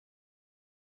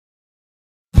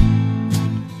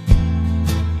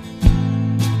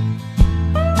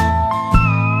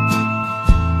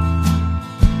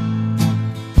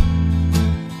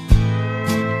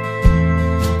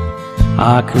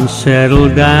I can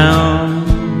settle down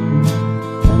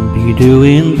and be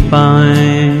doing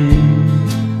fine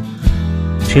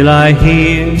till I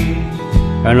hear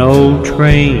an old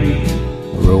train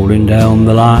rolling down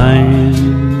the line.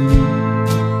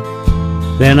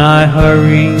 Then I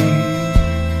hurry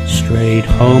straight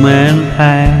home and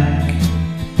pack,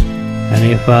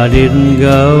 and if I didn't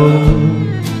go,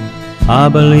 I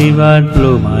believe I'd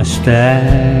blow my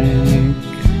stack.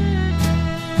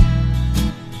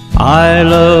 I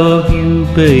love you,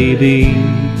 baby,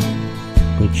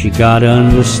 but you gotta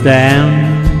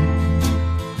understand,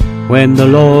 when the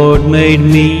Lord made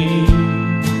me,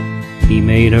 He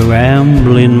made a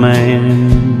rambling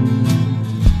man.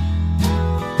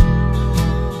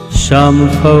 Some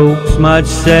folks might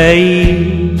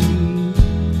say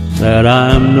that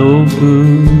I'm no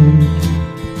good,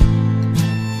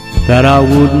 that I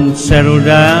wouldn't settle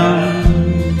down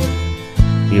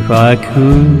if I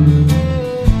could.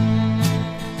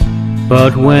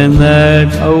 But when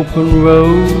that open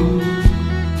road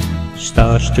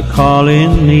starts to call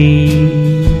in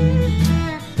me,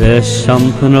 there's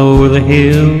something over the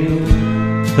hill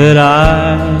that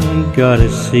I gotta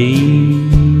see.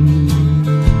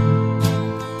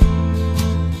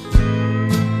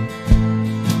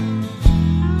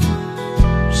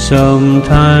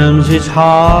 Sometimes it's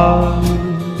hard,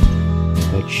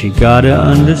 but you gotta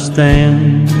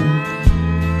understand,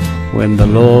 when the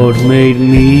Lord made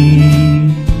me,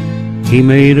 He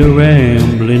made a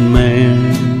rambling man.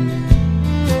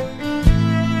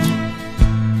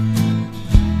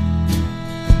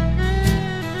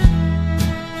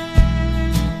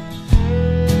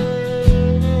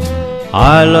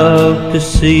 I love to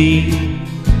see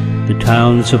the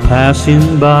towns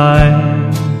a-passing by,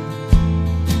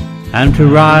 and to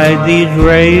ride these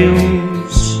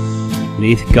rails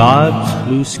 'neath God's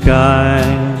blue sky.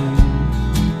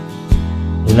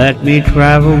 Let me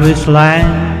travel this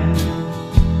land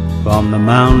from the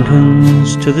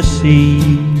mountains to the sea,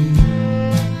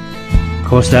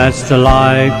 'cause that's the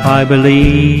life I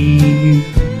believe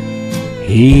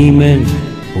He meant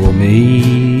for me.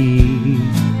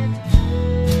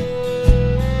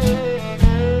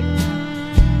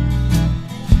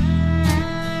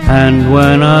 And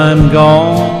when I'm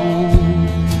gone,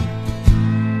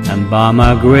 and by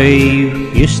my grave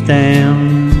you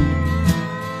stand,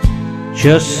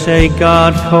 just say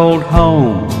God called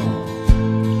home,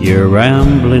 you're a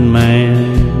rambling man.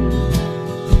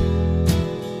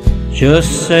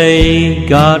 Just say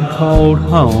God called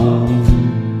home,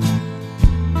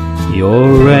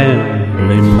 you're a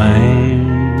rambling man.